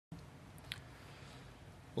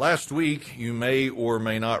Last week, you may or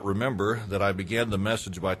may not remember that I began the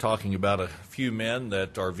message by talking about a few men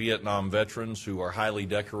that are Vietnam veterans who are highly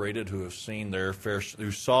decorated, who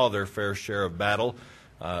saw their fair share of battle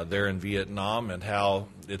there in Vietnam, and how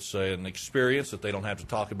it's an experience that they don't have to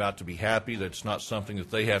talk about to be happy, that it's not something that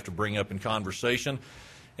they have to bring up in conversation.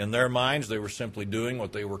 In their minds, they were simply doing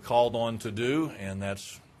what they were called on to do, and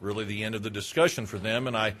that's really the end of the discussion for them.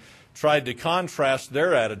 And I tried to contrast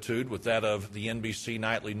their attitude with that of the NBC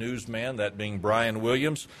nightly newsman, that being Brian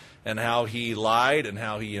Williams, and how he lied and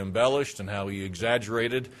how he embellished and how he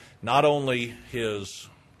exaggerated not only his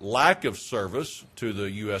lack of service to the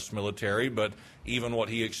U.S. military, but even what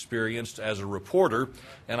he experienced as a reporter.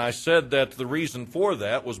 And I said that the reason for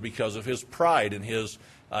that was because of his pride and his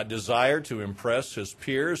desire to impress his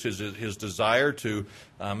peers, his desire to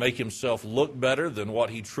make himself look better than what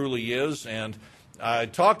he truly is. And I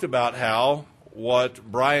talked about how what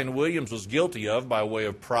Brian Williams was guilty of by way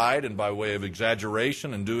of pride and by way of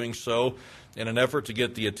exaggeration, and doing so in an effort to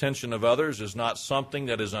get the attention of others, is not something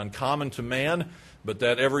that is uncommon to man, but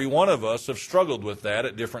that every one of us have struggled with that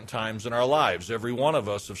at different times in our lives. Every one of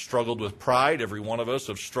us have struggled with pride. Every one of us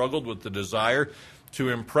have struggled with the desire to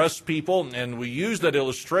impress people. And we use that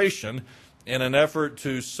illustration in an effort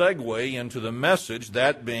to segue into the message,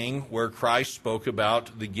 that being where Christ spoke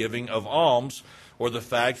about the giving of alms, or the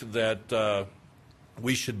fact that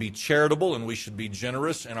we should be charitable and we should be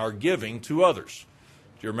generous in our giving to others.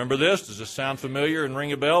 Do you remember this? Does this sound familiar and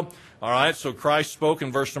ring a bell? All right, so Christ spoke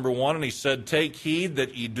in verse number 1, and he said, "Take heed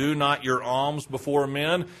that ye do not your alms before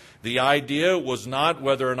men." The idea was not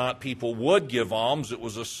whether or not people would give alms. It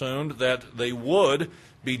was assumed that they would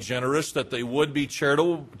be generous, that they would be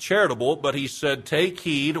charitable, but he said, take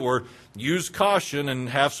heed, or use caution and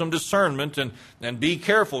have some discernment, and be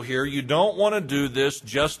careful here. You don't want to do this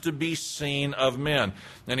just to be seen of men.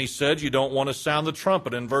 And he said you don't want to sound the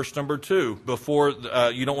trumpet in verse number 2.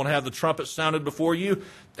 You don't want to have the trumpet sounded before you,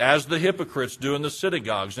 as the hypocrites do in the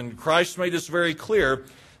synagogues. And Christ made this very clear,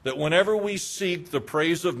 that whenever we seek the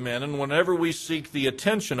praise of men and whenever we seek the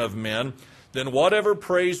attention of men, then whatever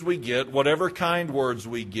praise we get, whatever kind words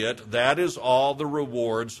we get, that is all the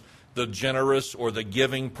rewards the generous or the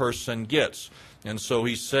giving person gets. And so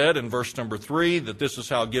he said in verse number 3 that this is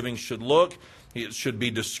how giving should look. It should be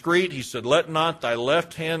discreet. He said, "Let not thy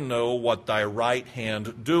left hand know what thy right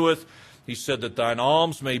hand doeth." He said that thine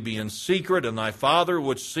alms may be in secret, and thy Father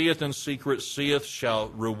which seeth in secret shall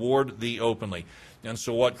reward thee openly. And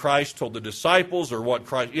so what Christ told the disciples,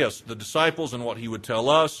 the disciples, and what he would tell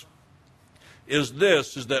us, is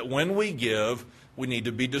that when we give, we need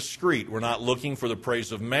to be discreet. We're not looking for the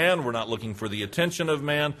praise of man. We're not looking for the attention of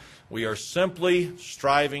man. We are simply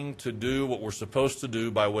striving to do what we're supposed to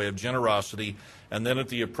do by way of generosity, and then at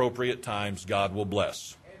the appropriate times, God will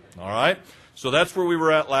bless. All right? So that's where we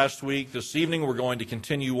were at last week. This evening we're going to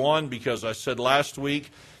continue on, because I said last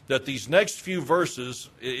week that these next few verses,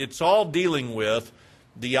 it's all dealing with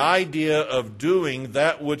the idea of doing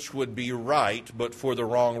that which would be right, but for the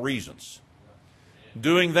wrong reasons.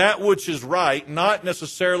 Doing that which is right, not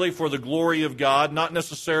necessarily for the glory of God, not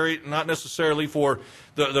necessarily for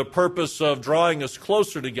the purpose of drawing us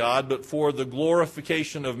closer to God, but for the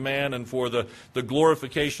glorification of man and for the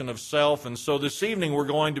glorification of self. And so this evening we're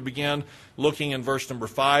going to begin looking in verse number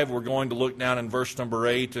 5. We're going to look down in verse number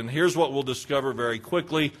 8. And here's what we'll discover very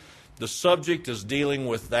quickly. The subject is dealing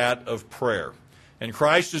with that of prayer. And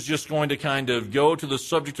Christ is just going to kind of go to the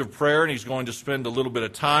subject of prayer, and he's going to spend a little bit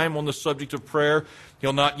of time on the subject of prayer.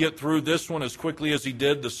 He'll not get through this one as quickly as he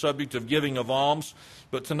did the subject of giving of alms.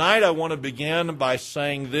 But tonight I want to begin by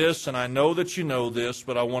saying this, and I know that you know this,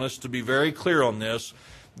 but I want us to be very clear on this,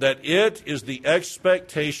 that it is the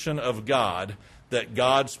expectation of God that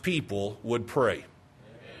God's people would pray.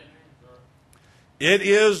 It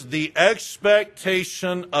is the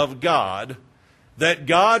expectation of God that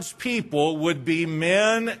God's people would be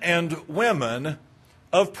men and women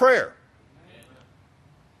of prayer.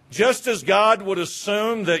 Just as God would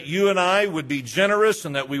assume that you and I would be generous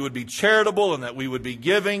and that we would be charitable and that we would be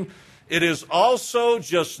giving, it is also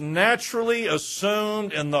just naturally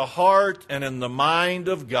assumed in the heart and in the mind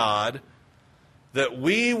of God that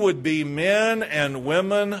we would be men and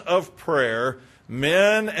women of prayer,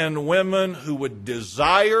 men and women who would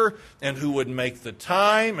desire and who would make the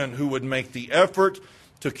time and who would make the effort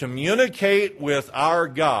to communicate with our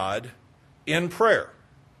God in prayer.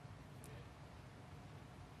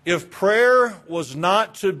 If prayer was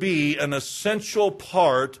not to be an essential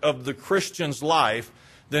part of the Christian's life,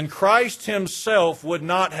 then Christ himself would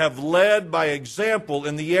not have led by example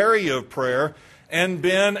in the area of prayer and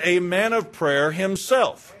been a man of prayer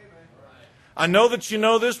himself. I know that you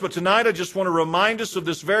know this, but tonight I just want to remind us of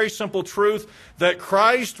this very simple truth that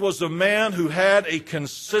Christ was a man who had a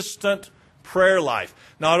consistent prayer life.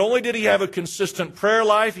 Not only did he have a consistent prayer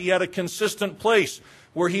life, he had a consistent place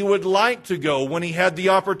where he would like to go when he had the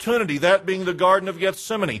opportunity, that being the Garden of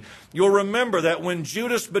Gethsemane. You'll remember that when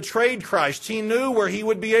Judas betrayed Christ, he knew where he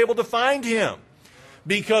would be able to find him,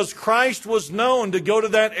 because Christ was known to go to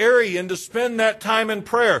that area and to spend that time in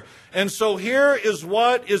prayer. And so here is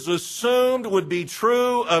what is assumed would be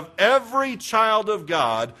true of every child of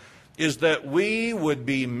God, is that we would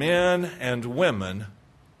be men and women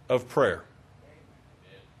of prayer.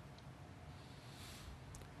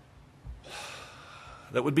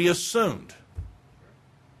 That would be assumed.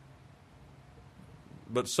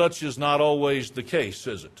 But such is not always the case,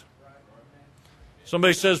 is it?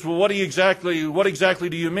 Somebody says, well, what exactly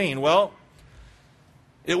do you mean? Well,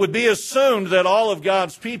 it would be assumed that all of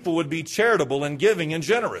God's people would be charitable and giving and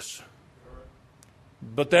generous.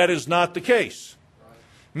 But that is not the case.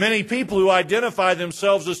 Many people who identify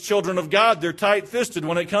themselves as children of God, they're tight-fisted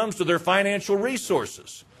when it comes to their financial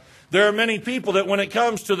resources. There are many people that when it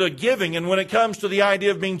comes to the giving and when it comes to the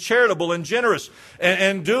idea of being charitable and generous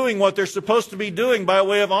and doing what they're supposed to be doing by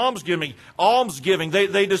way of almsgiving,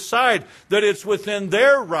 they decide that it's within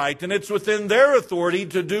their right and it's within their authority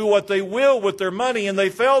to do what they will with their money, and they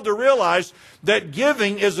fail to realize that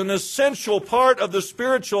giving is an essential part of the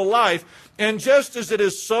spiritual life. And just as it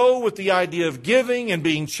is so with the idea of giving and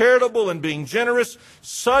being charitable and being generous,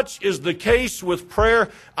 such is the case with prayer.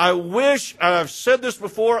 I've said this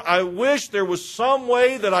before, I wish there was some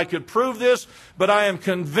way that I could prove this, but I am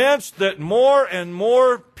convinced that more and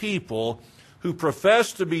more people who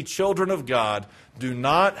profess to be children of God do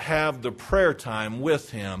not have the prayer time with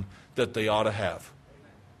Him that they ought to have.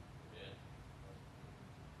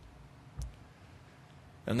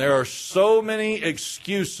 And there are so many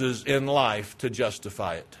excuses in life to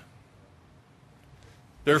justify it.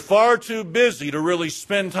 They're far too busy to really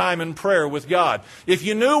spend time in prayer with God. If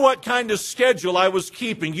you knew what kind of schedule I was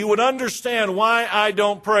keeping, you would understand why I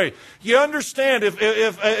don't pray. You understand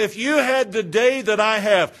if you had the day that I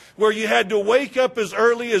have, where you had to wake up as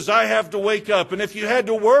early as I have to wake up, and if you had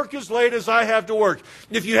to work as late as I have to work,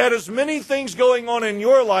 if you had as many things going on in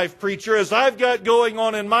your life, preacher, as I've got going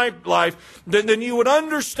on in my life, then you would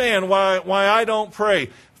understand why I don't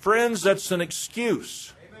pray. Friends, that's an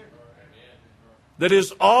excuse. That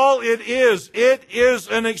is all it is. It is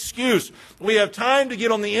an excuse. We have time to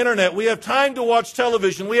get on the internet. We have time to watch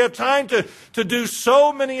television. We have time to do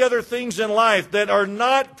so many other things in life that are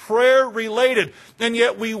not prayer related. And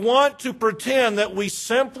yet we want to pretend that we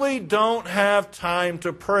simply don't have time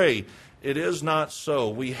to pray. It is not so.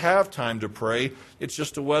 We have time to pray. It's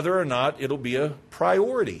just whether or not it'll be a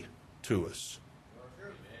priority to us.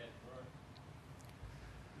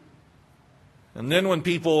 And then when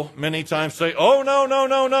people many times say, oh,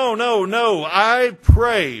 no, I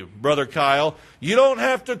pray, Brother Kyle. You don't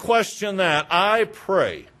have to question that. I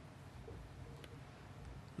pray.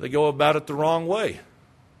 They go about it the wrong way.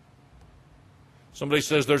 Somebody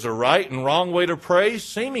says there's a right and wrong way to pray,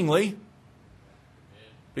 seemingly.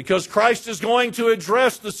 Because Christ is going to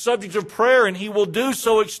address the subject of prayer, and He will do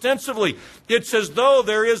so extensively. It's as though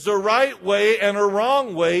there is a right way and a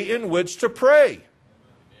wrong way in which to pray.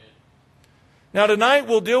 Now tonight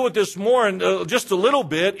we'll deal with this more in just a little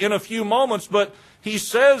bit in a few moments, but he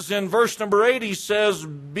says in verse number 8, he says,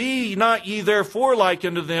 be not ye therefore like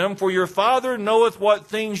unto them, for your Father knoweth what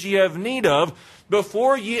things ye have need of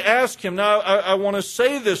before ye ask Him. Now I want to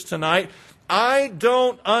say this tonight. I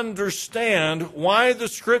don't understand why the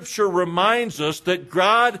Scripture reminds us that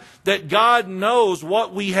God knows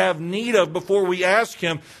what we have need of before we ask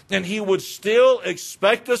Him, and He would still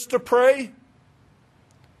expect us to pray.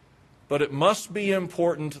 But it must be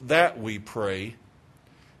important that we pray,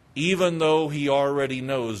 even though He already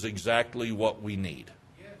knows exactly what we need.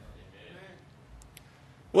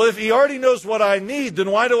 Well, if He already knows what I need,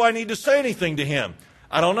 then why do I need to say anything to Him?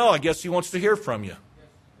 I don't know. I guess He wants to hear from you.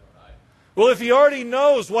 Well, if He already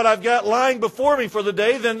knows what I've got lying before me for the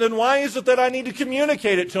day, then why is it that I need to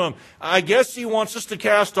communicate it to Him? I guess He wants us to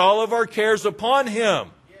cast all of our cares upon Him.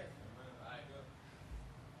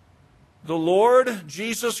 The Lord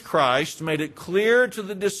Jesus Christ made it clear to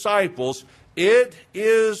the disciples, it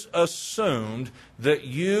is assumed that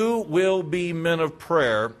you will be men of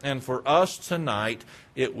prayer, and for us tonight,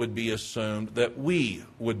 it would be assumed that we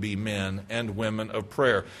would be men and women of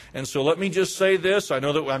prayer. And so let me just say this. I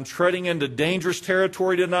know that I'm treading into dangerous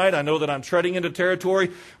territory tonight. I know that I'm treading into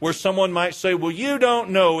territory where someone might say, well, you don't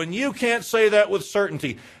know, and you can't say that with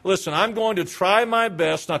certainty. Listen, I'm going to try my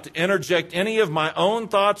best not to interject any of my own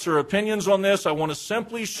thoughts or opinions on this. I want to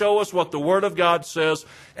simply show us what the Word of God says,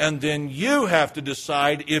 and then you have to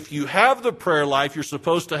decide if you have the prayer life you're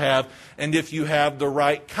supposed to have, and if you have the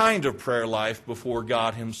right kind of prayer life before God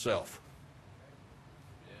Himself.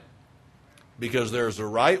 Because there is a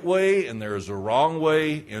right way and there is a wrong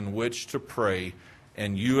way in which to pray,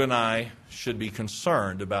 and you and I should be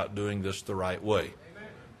concerned about doing this the right way.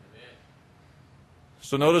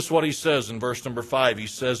 So notice what he says in verse number 5. He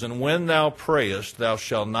says, "And when thou prayest, thou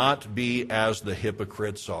shalt not be as the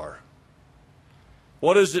hypocrites are."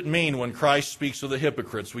 What does it mean when Christ speaks of the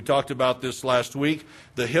hypocrites? We talked about this last week.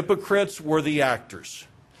 The hypocrites were the actors.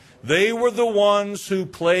 They were the ones who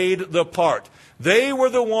played the part. They were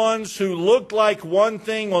the ones who looked like one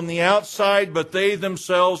thing on the outside, but they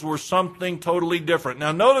themselves were something totally different.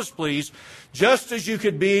 Now notice, please, just as you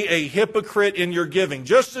could be a hypocrite in your giving,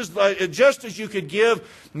 just as you could give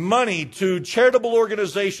money to charitable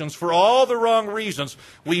organizations for all the wrong reasons,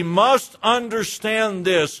 we must understand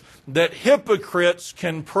this, that hypocrites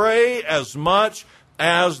can pray as much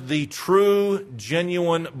as the true,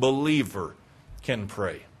 genuine believer can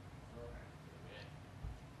pray.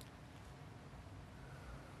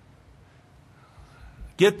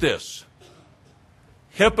 Get this.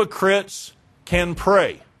 Hypocrites can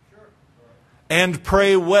pray. And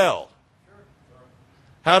pray well.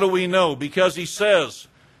 How do we know? Because he says,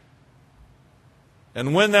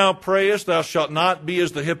 "And when thou prayest, thou shalt not be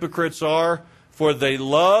as the hypocrites are, for they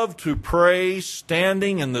love to pray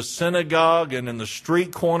standing in the synagogue and in the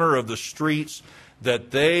street corner of the streets,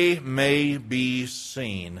 that they may be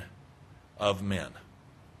seen of men."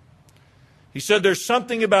 He said there's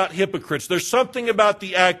something about hypocrites. There's something about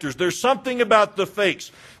the actors. There's something about the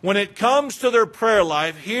fakes. When it comes to their prayer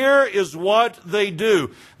life, here is what they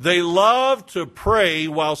do. They love to pray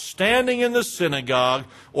while standing in the synagogue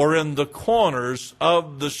or in the corners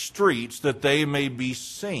of the streets, that they may be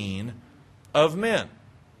seen of men.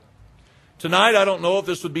 Tonight, I don't know if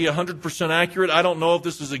this would be 100% accurate. I don't know if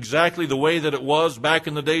this is exactly the way that it was back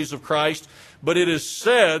in the days of Christ. But it is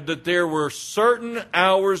said that there were certain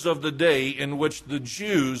hours of the day in which the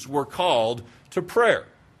Jews were called to prayer.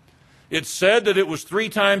 It's said that it was 3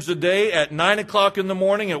 times a day at 9 o'clock in the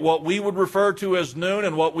morning, at what we would refer to as noon,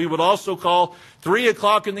 and what we would also call 3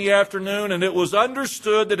 o'clock in the afternoon. And it was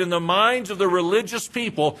understood that in the minds of the religious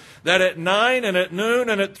people, that at 9 and at noon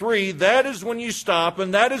and at 3, that is when you stop,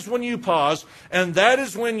 and that is when you pause, and that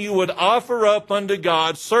is when you would offer up unto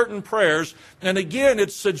God certain prayers. And again,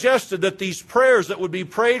 it's suggested that these prayers that would be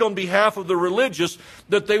prayed on behalf of the religious,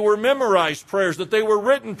 that they were memorized prayers, that they were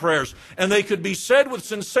written prayers, and they could be said with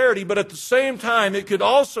sincerity, but at the same time, it could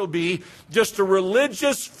also be just a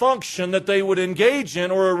religious function that they would engage in,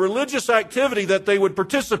 or a religious activity that they would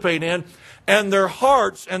participate in, and their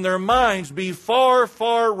hearts and their minds be far,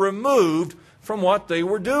 far removed from what they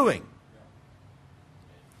were doing.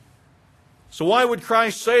 So why would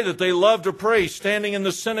Christ say that they love to pray standing in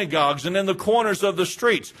the synagogues and in the corners of the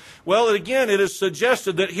streets? Well, again, it is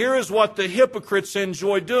suggested that here is what the hypocrites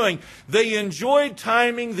enjoyed doing. They enjoyed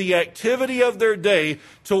timing the activity of their day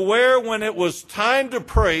to where when it was time to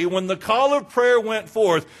pray, when the call of prayer went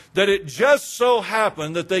forth, that it just so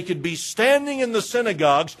happened that they could be standing in the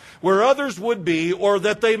synagogues where others would be, or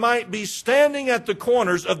that they might be standing at the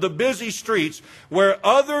corners of the busy streets where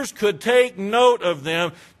others could take note of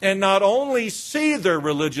them and not only see their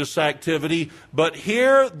religious activity, but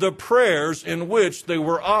hear the prayers in which they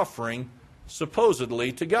were offering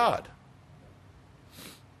supposedly to God.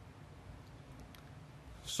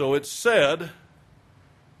 So it's said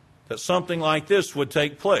that something like this would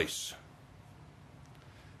take place.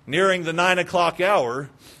 Nearing the 9 o'clock hour,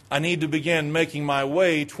 I need to begin making my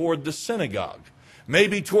way toward the synagogue.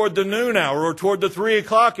 Maybe toward the noon hour or toward the 3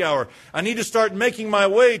 o'clock hour. I need to start making my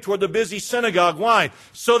way toward the busy synagogue. Why?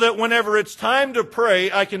 So that whenever it's time to pray,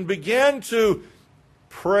 I can begin to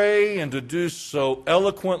pray and to do so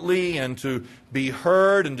eloquently and to be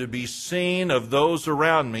heard and to be seen of those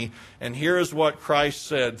around me. And here is what Christ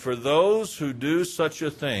said: for those who do such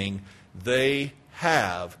a thing, they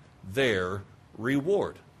have their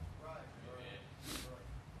reward.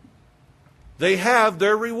 They have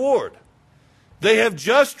their reward. They have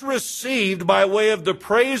just received, by way of the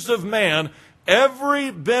praise of man, every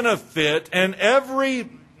benefit and every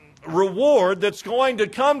reward that's going to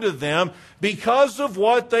come to them because of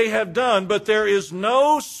what they have done, but there is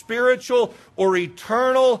no spiritual or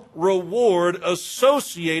eternal reward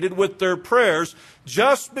associated with their prayers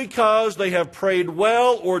just because they have prayed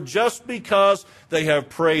well, or just because they have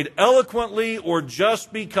prayed eloquently, or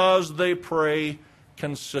just because they pray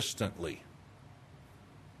consistently.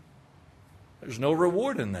 There's no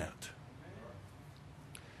reward in that.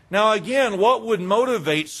 Now again, what would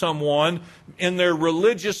motivate someone in their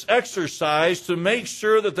religious exercise to make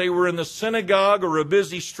sure that they were in the synagogue or a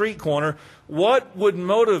busy street corner? What would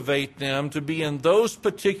motivate them to be in those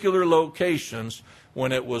particular locations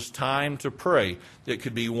when it was time to pray? It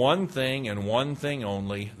could be one thing and one thing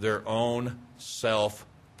only: their own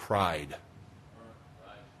self-pride.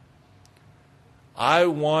 I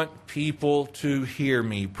want people to hear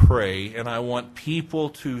me pray, and I want people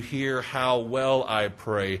to hear how well I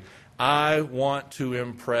pray. I want to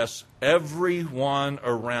impress everyone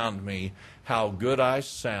around me how good I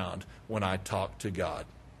sound when I talk to God.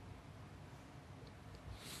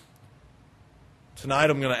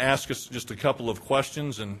 Tonight I'm going to ask us just a couple of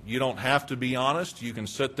questions, and you don't have to be honest. You can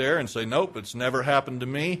sit there and say, nope, it's never happened to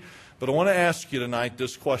me. But I want to ask you tonight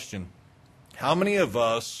this question. How many of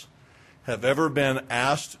us have ever been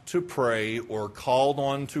asked to pray or called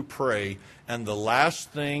on to pray, and the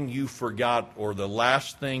last thing you forgot or the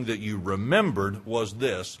last thing that you remembered was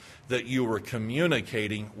this, that you were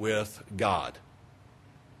communicating with God?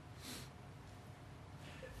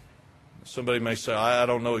 Somebody may say, I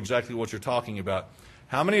don't know exactly what you're talking about.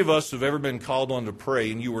 How many of us have ever been called on to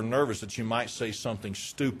pray and you were nervous that you might say something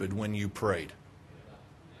stupid when you prayed?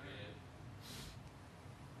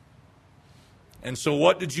 And so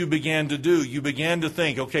what did you begin to do? You began to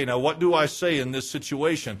think, okay, now what do I say in this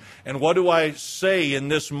situation? And what do I say in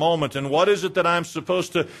this moment? And what is it that I'm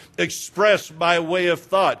supposed to express by way of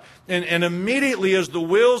thought? And immediately as the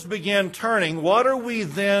wheels began turning, what are we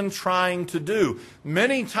then trying to do?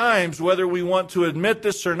 Many times, whether we want to admit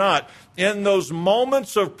this or not, in those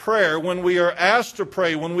moments of prayer, when we are asked to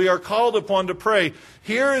pray, when we are called upon to pray,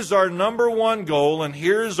 here is our number one goal and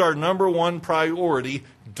here is our number one priority.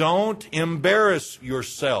 Don't embarrass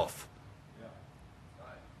yourself.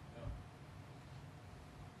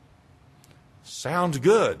 Sounds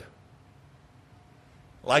good.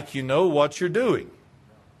 Like you know what you're doing.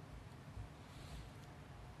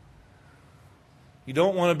 You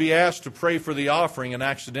don't want to be asked to pray for the offering and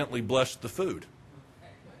accidentally bless the food.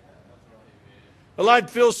 Well, I'd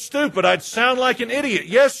feel stupid. I'd sound like an idiot.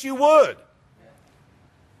 Yes, you would.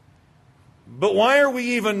 But why are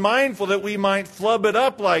we even mindful that we might flub it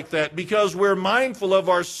up like that? Because we're mindful of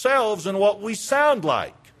ourselves and what we sound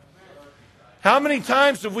like. How many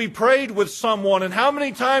times have we prayed with someone, and how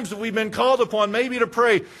many times have we been called upon maybe to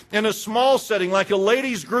pray in a small setting like a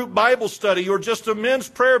ladies group Bible study or just a men's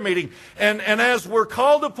prayer meeting, and as we're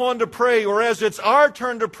called upon to pray, or as it's our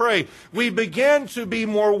turn to pray, we begin to be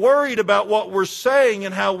more worried about what we're saying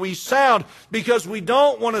and how we sound because we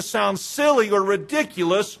don't want to sound silly or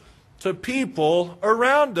ridiculous to people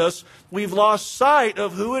around us. We've lost sight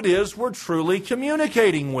of who it is we're truly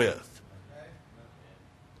communicating with.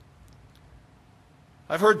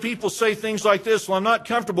 I've heard people say things like this, well, I'm not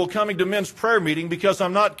comfortable coming to men's prayer meeting because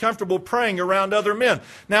I'm not comfortable praying around other men.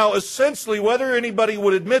 Now, essentially, whether anybody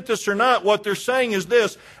would admit this or not, what they're saying is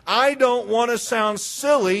this: I don't want to sound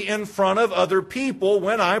silly in front of other people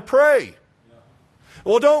when I pray.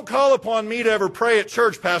 Well, don't call upon me to ever pray at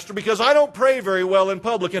church, Pastor, because I don't pray very well in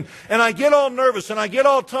public, and I get all nervous, and I get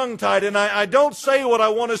all tongue-tied, and I don't say what I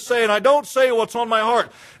want to say, and I don't say what's on my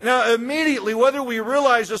heart. Now, immediately, whether we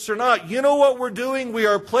realize this or not, you know what we're doing? We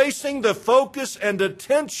are placing the focus and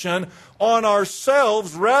attention on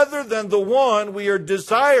ourselves rather than the one we are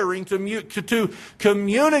desiring to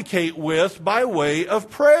communicate with by way of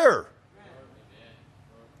prayer.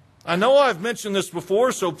 I know I've mentioned this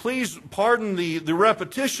before, so please pardon the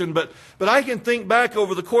repetition, but I can think back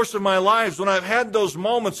over the course of my lives when I've had those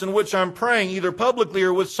moments in which I'm praying, either publicly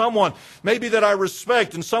or with someone maybe that I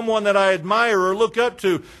respect and someone that I admire or look up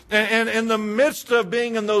to. And in the midst of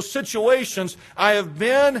being in those situations, I have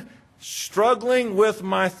been struggling with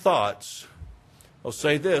my thoughts. I'll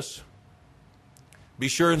say this. Be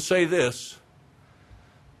sure and say this.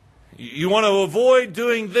 You want to avoid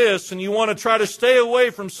doing this, and you want to try to stay away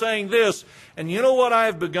from saying this. And you know what I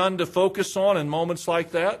have begun to focus on in moments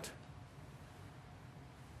like that?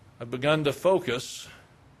 I've begun to focus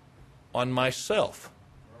on myself.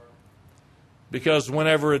 Because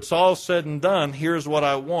whenever it's all said and done, here's what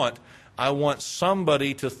I want. I want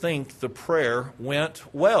somebody to think the prayer went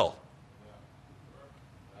well.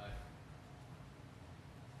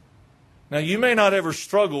 Now, you may not ever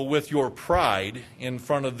struggle with your pride in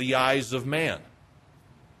front of the eyes of man.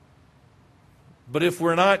 But if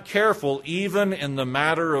we're not careful, even in the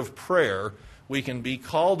matter of prayer, we can be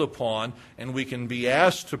called upon and we can be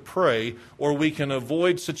asked to pray, or we can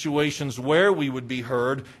avoid situations where we would be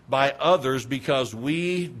heard by others because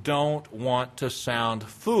we don't want to sound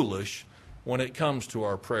foolish when it comes to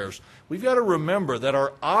our prayers. We've got to remember that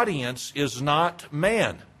our audience is not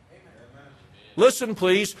man. Listen,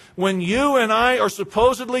 please, when you and I are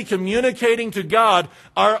supposedly communicating to God,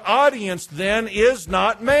 our audience then is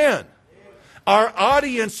not man. Our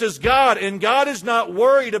audience is God, and God is not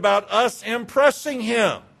worried about us impressing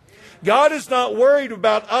Him. God is not worried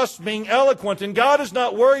about us being eloquent, and God is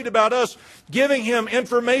not worried about us giving Him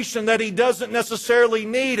information that He doesn't necessarily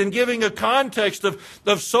need and giving a context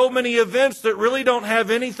of so many events that really don't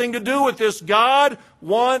have anything to do with this. God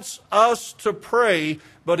wants us to pray,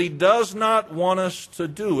 but He does not want us to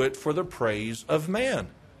do it for the praise of man.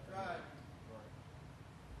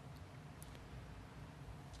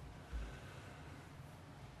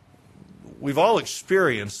 We've all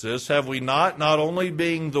experienced this, have we not? Not only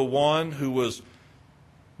being the one who was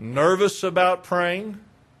nervous about praying,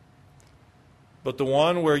 but the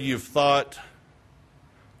one where you've thought,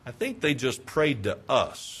 I think they just prayed to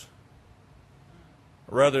us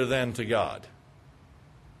rather than to God.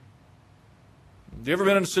 Have you ever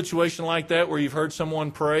been in a situation like that where you've heard someone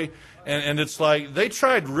pray and it's like they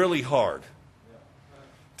tried really hard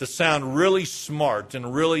to sound really smart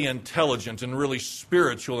and really intelligent and really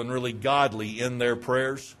spiritual and really godly in their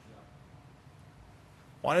prayers?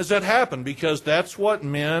 Why does that happen? Because that's what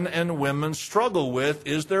men and women struggle with,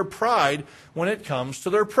 is their pride when it comes to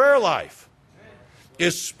their prayer life.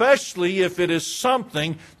 Especially if it is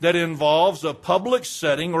something that involves a public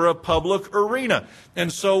setting or a public arena.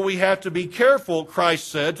 And so we have to be careful, Christ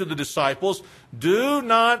said to the disciples, do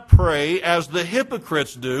not pray as the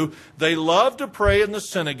hypocrites do. They love to pray in the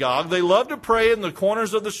synagogue. They love to pray in the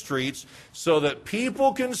corners of the streets so that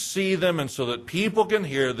people can see them and so that people can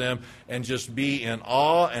hear them and just be in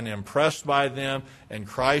awe and impressed by them. And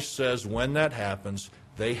Christ says when that happens,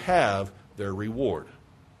 they have their reward.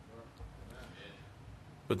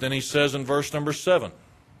 But then He says in verse number 7,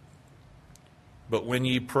 but when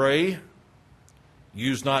ye pray,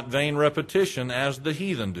 use not vain repetition as the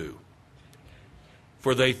heathen do,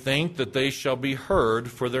 for they think that they shall be heard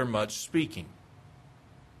for their much speaking.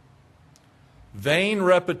 Vain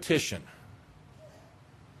repetition.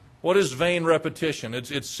 What is vain repetition?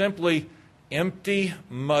 It's simply empty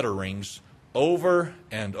mutterings over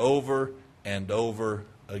and over and over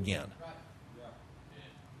again.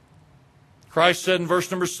 Christ said in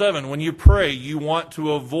verse number 7, when you pray, you want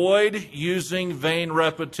to avoid using vain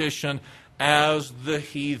repetition as the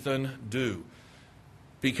heathen do.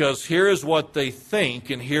 Because here is what they think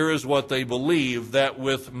and here is what they believe, that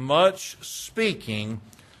with much speaking,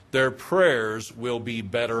 their prayers will be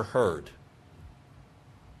better heard.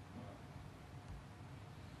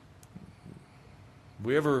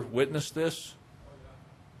 We ever witnessed this?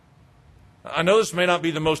 I know this may not be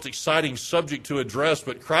the most exciting subject to address,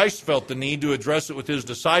 but Christ felt the need to address it with His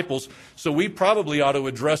disciples, so we probably ought to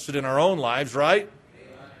address it in our own lives, right?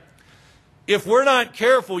 If we're not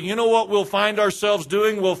careful, you know what we'll find ourselves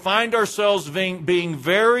doing? We'll find ourselves being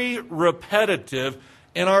very repetitive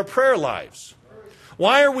in our prayer lives.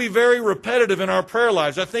 Why are we very repetitive in our prayer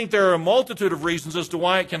lives? I think there are a multitude of reasons as to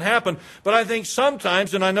why it can happen, but I think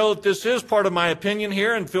sometimes, and I know that this is part of my opinion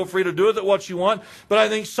here, and feel free to do with it what you want, but I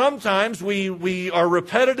think sometimes we are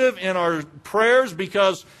repetitive in our prayers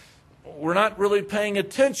because we're not really paying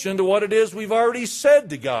attention to what it is we've already said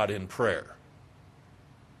to God in prayer.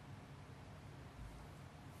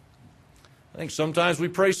 I think sometimes we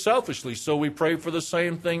pray selfishly, so we pray for the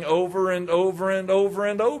same thing over and over and over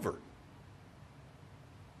and over.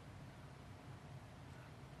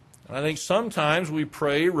 And I think sometimes we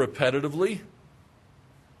pray repetitively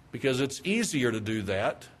because it's easier to do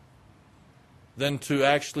that than to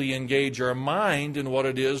actually engage our mind in what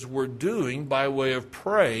it is we're doing by way of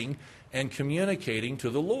praying and communicating to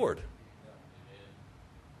the Lord.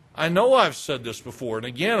 I know I've said this before, and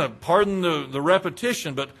again, pardon the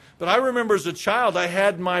repetition, but I remember as a child I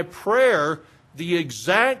had my prayer the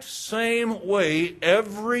exact same way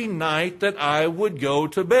every night that I would go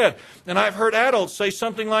to bed. And I've heard adults say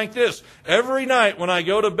something like this: every night when I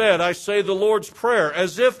go to bed, I say the Lord's Prayer,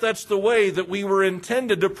 as if that's the way that we were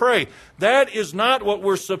intended to pray. That is not what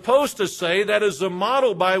we're supposed to say. That is a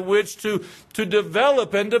model by which to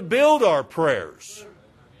develop and to build our prayers.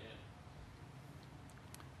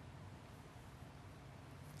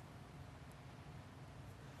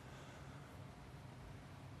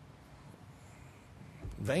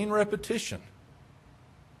 Vain repetition.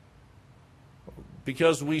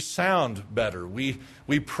 Because we sound better. We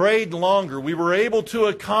prayed longer. We were able to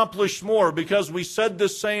accomplish more because we said the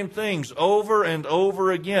same things over and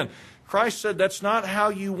over again. Christ said that's not how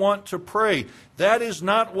you want to pray. That is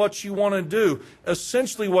not what you want to do.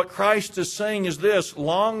 Essentially what Christ is saying is this: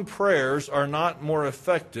 long prayers are not more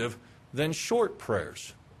effective than short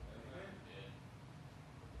prayers.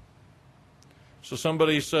 So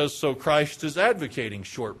somebody says, so Christ is advocating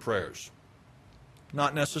short prayers.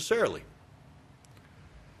 Not necessarily.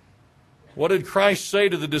 What did Christ say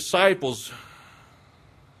to the disciples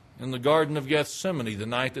in the Garden of Gethsemane the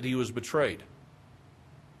night that he was betrayed?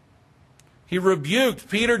 He rebuked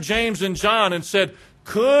Peter, James, and John and said,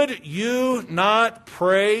 could you not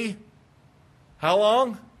pray? How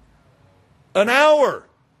long? An hour.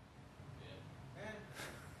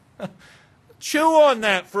 Chew on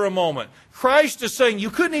that for a moment. Christ is saying, you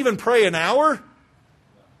couldn't even pray an hour?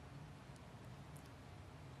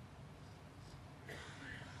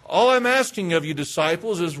 All I'm asking of you,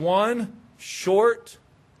 disciples, is one short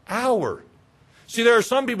hour. See, there are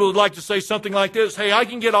some people who'd like to say something like this: hey, I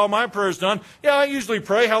can get all my prayers done. Yeah, I usually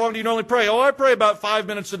pray. How long do you normally pray? Oh, I pray about 5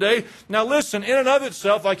 minutes a day. Now listen, in and of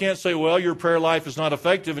itself, I can't say, well, your prayer life is not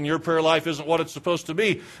effective and your prayer life isn't what it's supposed to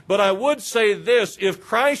be. But I would say this: if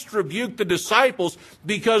Christ rebuked the disciples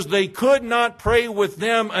because they could not pray with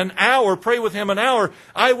him an hour,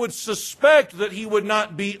 I would suspect that he would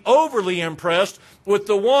not be overly impressed with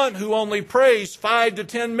the one who only prays 5 to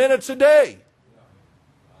 10 minutes a day.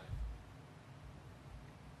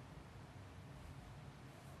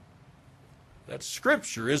 That's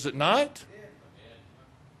Scripture, is it not?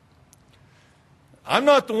 I'm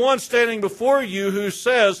not the one standing before you who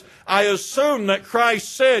says, I assume that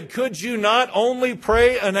Christ said, could you not only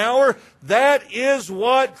pray an hour? That is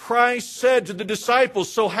what Christ said to the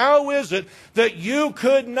disciples. So how is it that you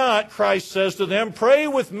could not, Christ says to them, pray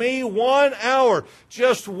with me 1 hour,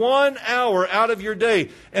 just 1 hour out of your day?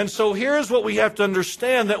 And so here's what we have to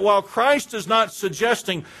understand, that while Christ is not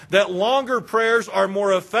suggesting that longer prayers are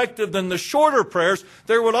more effective than the shorter prayers,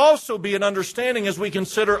 there would also be an understanding, as we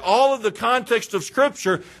consider all of the context of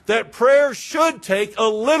Scripture, that prayer should take a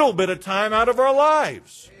little bit of time out of our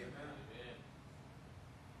lives.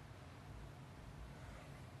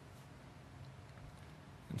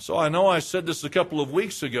 So I know I said this a couple of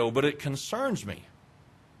weeks ago, but it concerns me.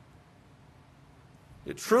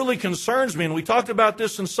 It truly concerns me, and we talked about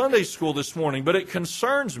this in Sunday school this morning, but it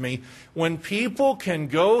concerns me when people can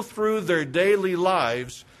go through their daily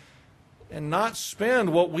lives and not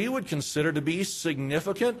spend what we would consider to be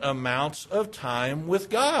significant amounts of time with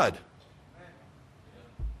God.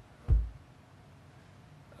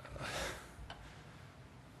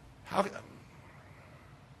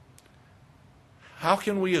 How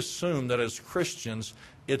can we assume that as Christians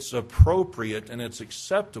it's appropriate and it's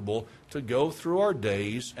acceptable to go through our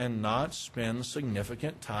days and not spend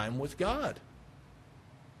significant time with God?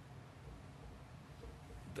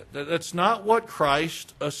 That's not what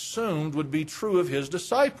Christ assumed would be true of his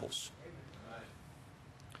disciples.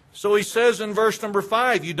 So he says in verse number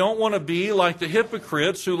 5, you don't want to be like the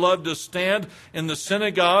hypocrites who love to stand in the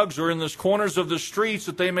synagogues or in the corners of the streets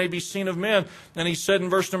that they may be seen of men. And he said in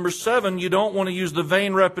verse number 7, you don't want to use the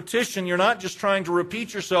vain repetition. You're not just trying to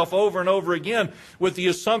repeat yourself over and over again with the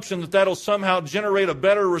assumption that that'll somehow generate a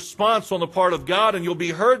better response on the part of God and you'll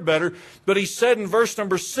be heard better. But he said in verse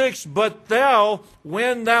number 6, but thou,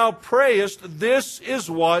 when thou prayest, this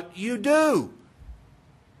is what you do.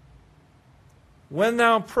 When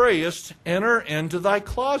thou prayest, enter into thy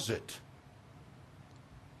closet.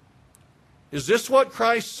 Is this what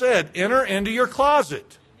Christ said? Enter into your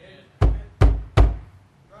closet.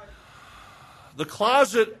 The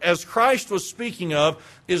closet, as Christ was speaking of,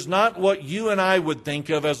 is not what you and I would think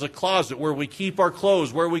of as a closet where we keep our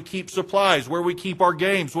clothes, where we keep supplies, where we keep our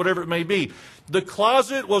games, whatever it may be. The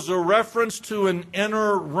closet was a reference to an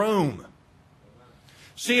inner room.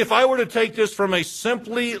 See, if I were to take this from a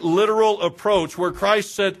simply literal approach where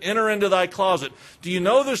Christ said, enter into thy closet, do you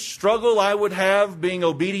know the struggle I would have being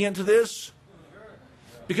obedient to this?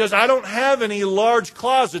 Because I don't have any large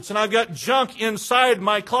closets and I've got junk inside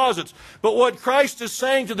my closets. But what Christ is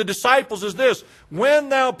saying to the disciples is this: when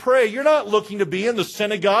thou pray, you're not looking to be in the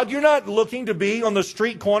synagogue. You're not looking to be on the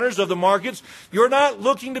street corners of the markets. You're not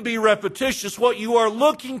looking to be repetitious. What you are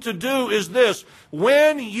looking to do is this: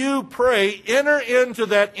 when you pray, enter into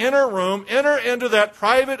that inner room, enter into that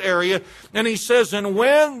private area. And he says, and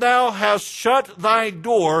when thou hast shut thy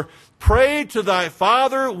door, Pray to thy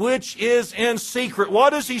Father which is in secret.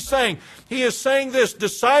 What is he saying? He is saying this,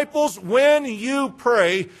 disciples, when you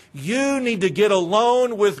pray, you need to get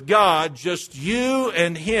alone with God, just you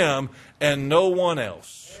and Him and no one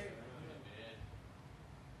else.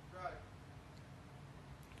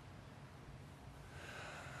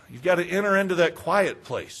 You've got to enter into that quiet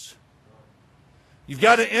place. You've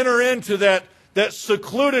got to enter into that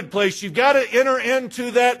secluded place. You've got to enter into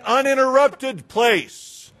that uninterrupted place.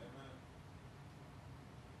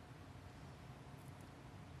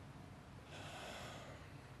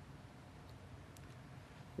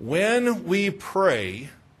 When we pray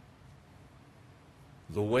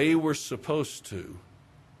the way we're supposed to,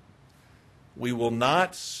 we will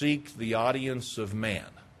not seek the audience of man.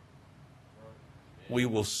 We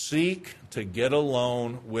will seek to get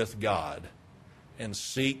alone with God and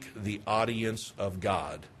seek the audience of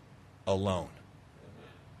God alone.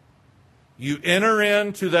 You enter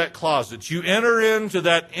into that closet. You enter into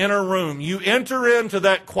that inner room. You enter into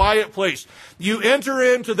that quiet place. You enter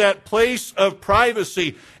into that place of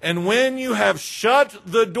privacy. And when you have shut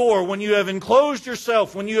the door, when you have enclosed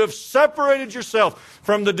yourself, when you have separated yourself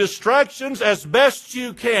from the distractions as best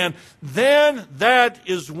you can, then that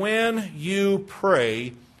is when you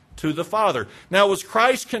pray to the Father. Now, was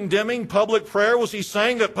Christ condemning public prayer? Was he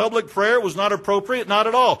saying that public prayer was not appropriate? Not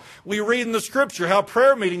at all. We read in the Scripture how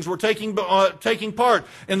prayer meetings were taking part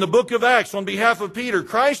in the book of Acts on behalf of Peter.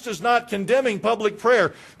 Christ is not condemning public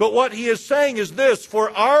prayer, but what he is saying is this: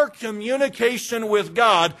 for our communication with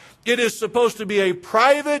God, it is supposed to be a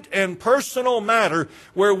private and personal matter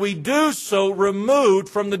where we do so removed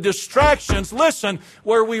from the distractions. Listen,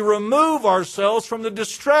 where we remove ourselves from the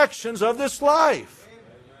distractions of this life.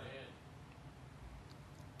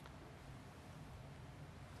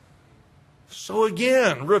 So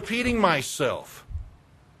again, repeating myself,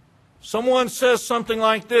 someone says something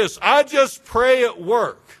like this: I just pray at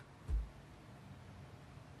work.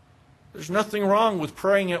 There's nothing wrong with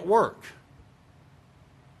praying at work.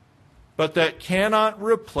 But that cannot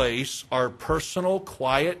replace our personal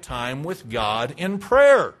quiet time with God in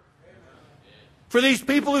prayer. For these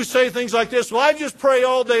people who say things like this, well, I just pray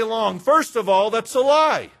all day long. First of all, that's a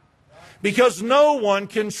lie. Because no one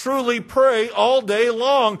can truly pray all day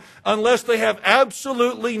long unless they have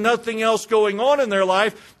absolutely nothing else going on in their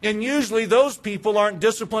life. And usually those people aren't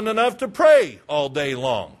disciplined enough to pray all day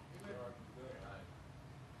long.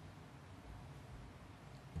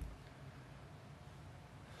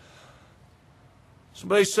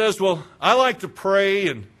 Somebody says, well, I like to pray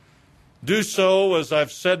and do so, as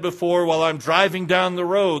I've said before, while I'm driving down the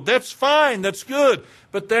road. That's fine, that's good.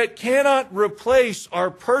 But that cannot replace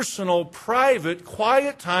our personal, private,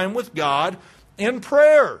 quiet time with God in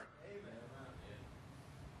prayer.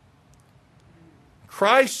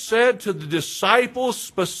 Christ said to the disciples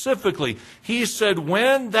specifically, He said,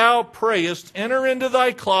 when thou prayest, enter into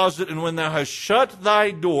thy closet, and when thou hast shut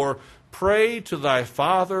thy door, pray to thy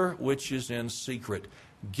Father which is in secret.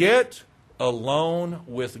 Get alone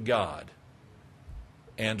with God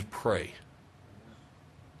and pray.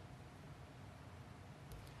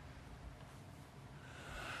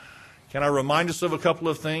 Can I remind us of a couple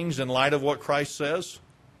of things in light of what Christ says?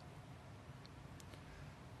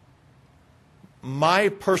 My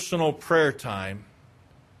personal prayer time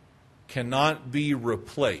cannot be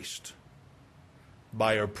replaced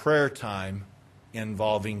by a prayer time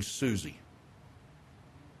involving Susie.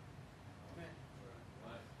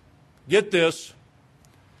 Get this.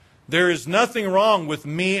 There is nothing wrong with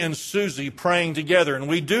me and Susie praying together, and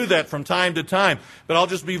we do that from time to time. But I'll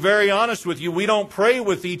just be very honest with you, we don't pray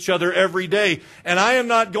with each other every day. And I am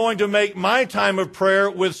not going to make my time of prayer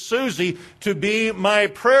with Susie to be my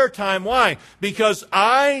prayer time. Why? Because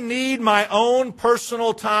I need my own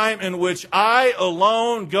personal time in which I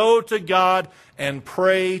alone go to God and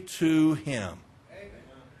pray to Him.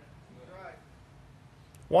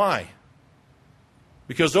 Why?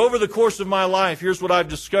 Because over the course of my life, here's what I've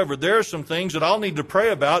discovered. There are some things that I'll need to pray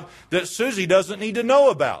about that Susie doesn't need to know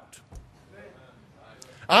about.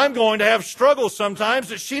 I'm going to have struggles sometimes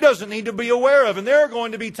that she doesn't need to be aware of. And there are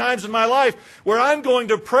going to be times in my life where I'm going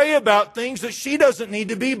to pray about things that she doesn't need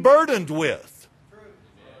to be burdened with.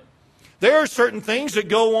 There are certain things that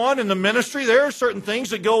go on in the ministry. There are certain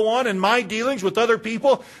things that go on in my dealings with other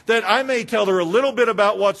people that I may tell her a little bit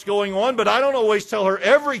about what's going on, but I don't always tell her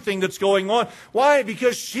everything that's going on. Why?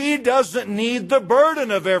 Because she doesn't need the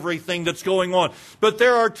burden of everything that's going on. But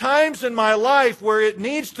there are times in my life where it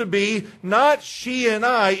needs to be not she and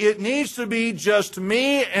I. It needs to be just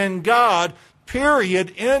me and God,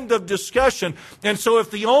 Period. End of discussion. And so if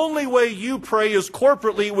the only way you pray is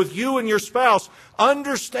corporately with you and your spouse,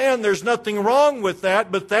 understand there's nothing wrong with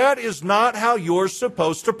that, but that is not how you're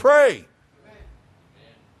supposed to pray.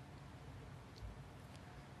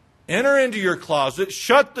 Enter into your closet,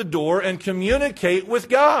 shut the door, and communicate with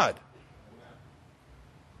God.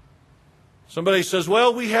 Somebody says,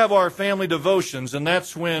 well, we have our family devotions, and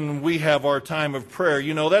that's when we have our time of prayer.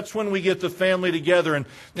 You know, that's when we get the family together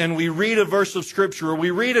and we read a verse of Scripture or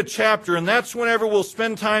we read a chapter, and that's whenever we'll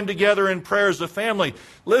spend time together in prayer as a family.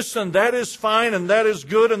 Listen, that is fine and that is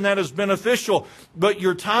good and that is beneficial, but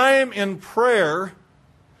your time in prayer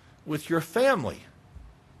with your family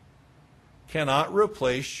cannot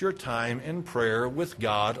replace your time in prayer with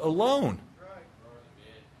God alone.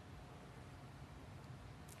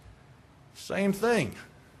 Same thing.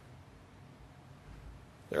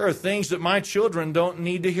 There are things that my children don't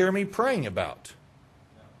need to hear me praying about.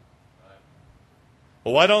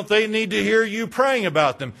 Well, why don't they need to hear you praying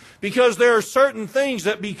about them? Because there are certain things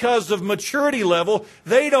that because of maturity level,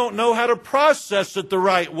 they don't know how to process it the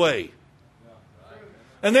right way.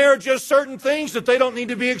 And there are just certain things that they don't need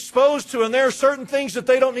to be exposed to. And there are certain things that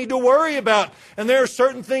they don't need to worry about. And there are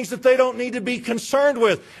certain things that they don't need to be concerned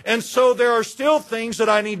with. And so there are still things that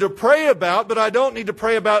I need to pray about, but I don't need to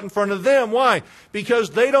pray about in front of them. Why?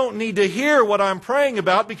 Because they don't need to hear what I'm praying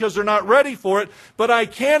about because they're not ready for it. But I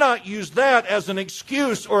cannot use that as an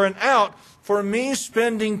excuse or an out for me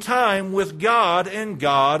spending time with God and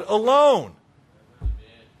God alone.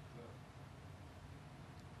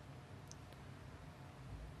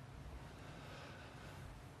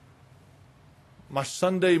 My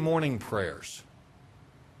Sunday morning prayers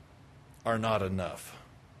are not enough.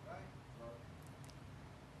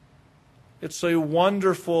 It's a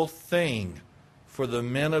wonderful thing for the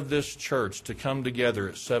men of this church to come together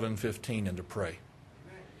at 7:15 and to pray.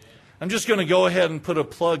 I'm just going to go ahead and put a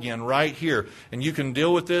plug in right here, and you can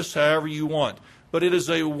deal with this however you want. But it is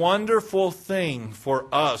a wonderful thing for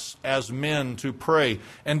us as men to pray.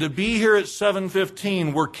 And to be here at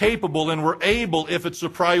 7:15, we're capable and we're able if it's a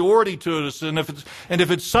priority to us and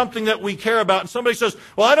if it's something that we care about. And somebody says,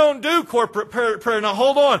 well, I don't do corporate prayer. Now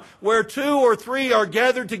hold on. Where 2 or 3 are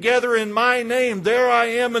gathered together in my name, there I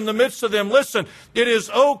am in the midst of them. Listen, it is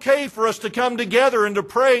okay for us to come together and to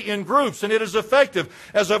pray in groups, and it is effective,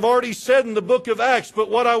 as I've already said in the book of Acts. But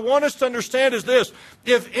what I want us to understand is this.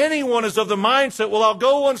 If anyone is of the mindset, well, I'll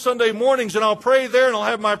go on Sunday mornings and I'll pray there and I'll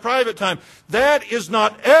have my private time, that is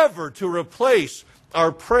not ever to replace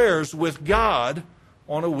our prayers with God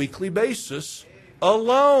on a weekly basis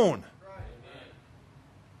alone.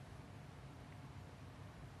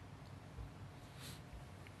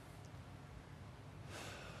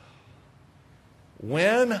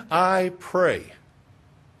 When I pray,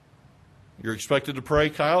 you're expected to pray,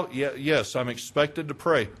 Kyle? Yes, I'm expected to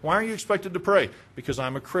pray. Why are you expected to pray? Because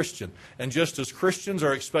I'm a Christian. And just as Christians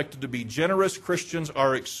are expected to be generous, Christians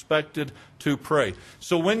are expected to pray.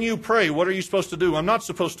 So when you pray, what are you supposed to do? I'm not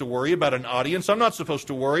supposed to worry about an audience. I'm not supposed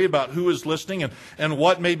to worry about who is listening and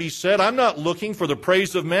what may be said. I'm not looking for the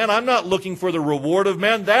praise of men. I'm not looking for the reward of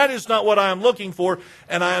men. That is not what I am looking for.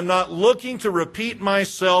 And I am not looking to repeat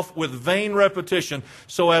myself with vain repetition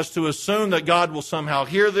so as to assume that God will somehow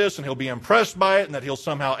hear this and He'll be impressed by it and that He'll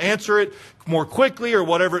somehow answer it more quickly or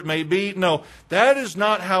whatever it may be. No, that is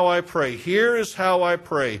not how I pray. Here is how I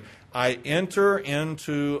pray. I enter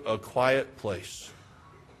into a quiet place,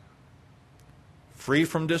 free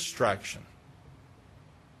from distraction,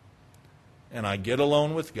 and I get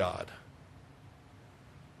alone with God.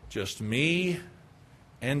 Just me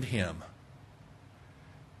and Him.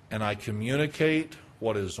 And I communicate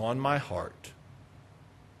what is on my heart.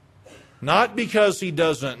 Not because He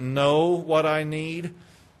doesn't know what I need,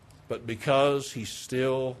 but because He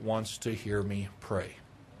still wants to hear me pray.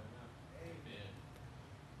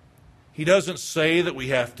 He doesn't say that we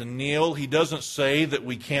have to kneel. He doesn't say that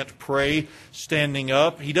we can't pray standing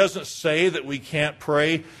up. He doesn't say that we can't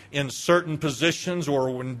pray in certain positions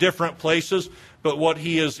or in different places. But what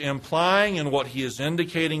He is implying and what He is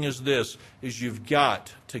indicating is this, is you've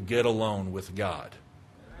got to get alone with God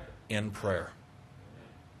in prayer.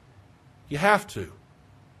 You have to.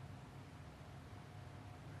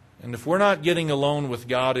 And if we're not getting alone with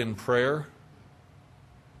God in prayer,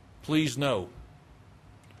 please know,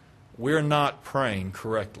 we're not praying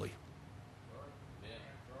correctly.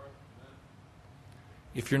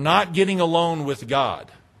 If you're not getting alone with God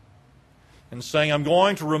and saying, I'm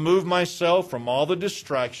going to remove myself from all the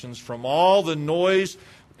distractions, from all the noise,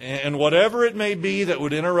 and whatever it may be that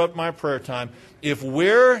would interrupt my prayer time, if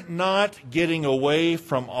we're not getting away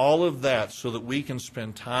from all of that so that we can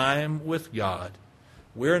spend time with God,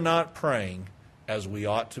 we're not praying as we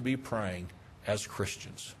ought to be praying as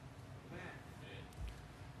Christians.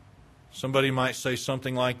 Somebody might say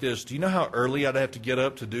something like this: do you know how early I'd have to get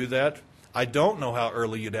up to do that? I don't know how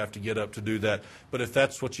early you'd have to get up to do that, but if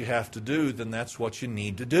that's what you have to do, then that's what you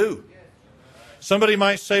need to do. Somebody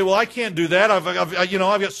might say, well, I can't do that. I've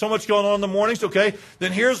got so much going on in the mornings. Okay,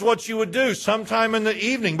 then here's what you would do. Sometime in the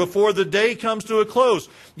evening, before the day comes to a close,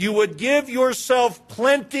 you would give yourself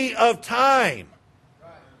plenty of time.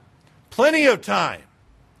 Plenty of time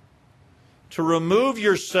to remove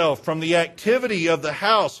yourself from the activity of the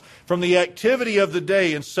house, from the activity of the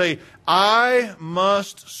day, and say, I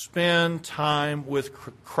must spend time with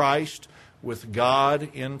Christ, with God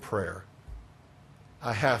in prayer.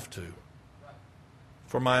 I have to,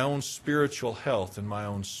 for my own spiritual health and my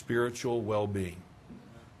own spiritual well-being.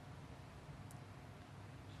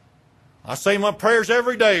 I say my prayers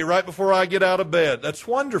every day right before I get out of bed. That's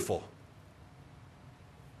wonderful.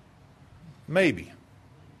 Maybe.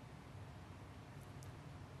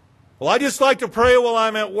 Well, I just like to pray while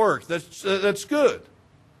I'm at work. That's good.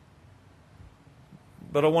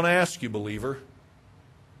 But I want to ask you, believer,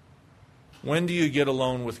 when do you get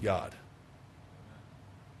alone with God?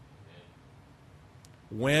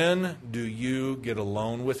 When do you get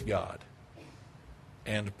alone with God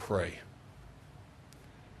and pray?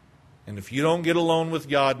 And if you don't get alone with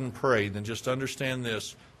God and pray, then just understand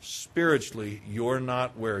this: spiritually, you're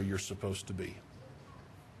not where you're supposed to be.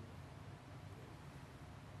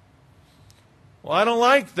 Well, I don't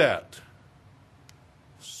like that.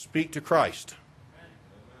 Speak to Christ.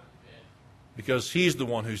 Because He's the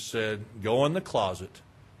one who said, go in the closet,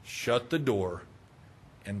 shut the door,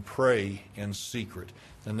 and pray in secret.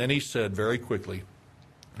 And then He said very quickly,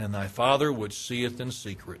 and thy Father which seeth in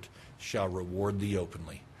secret shall reward thee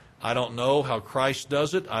openly. I don't know how Christ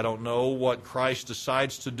does it. I don't know what Christ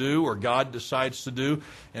decides to do or God decides to do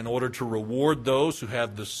in order to reward those who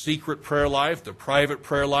have the secret prayer life, the private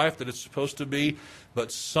prayer life that it's supposed to be.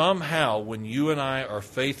 But somehow, when you and I are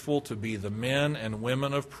faithful to be the men and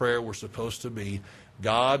women of prayer we're supposed to be,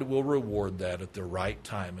 God will reward that at the right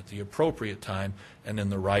time, at the appropriate time, and in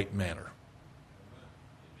the right manner.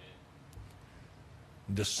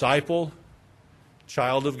 Disciple,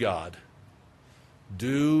 child of God,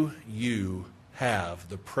 do you have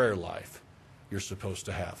the prayer life you're supposed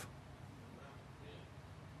to have?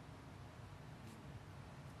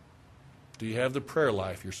 Do you have the prayer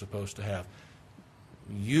life you're supposed to have?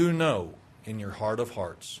 You know in your heart of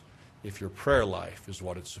hearts if your prayer life is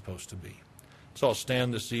what it's supposed to be. So I'll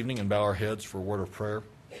stand this evening and bow our heads for a word of prayer.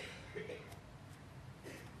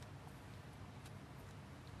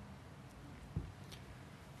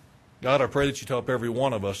 God, I pray that you'd help every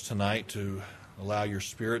one of us tonight to allow your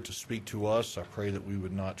Spirit to speak to us. I pray that we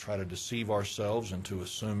would not try to deceive ourselves into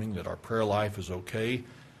assuming that our prayer life is okay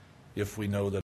if we know that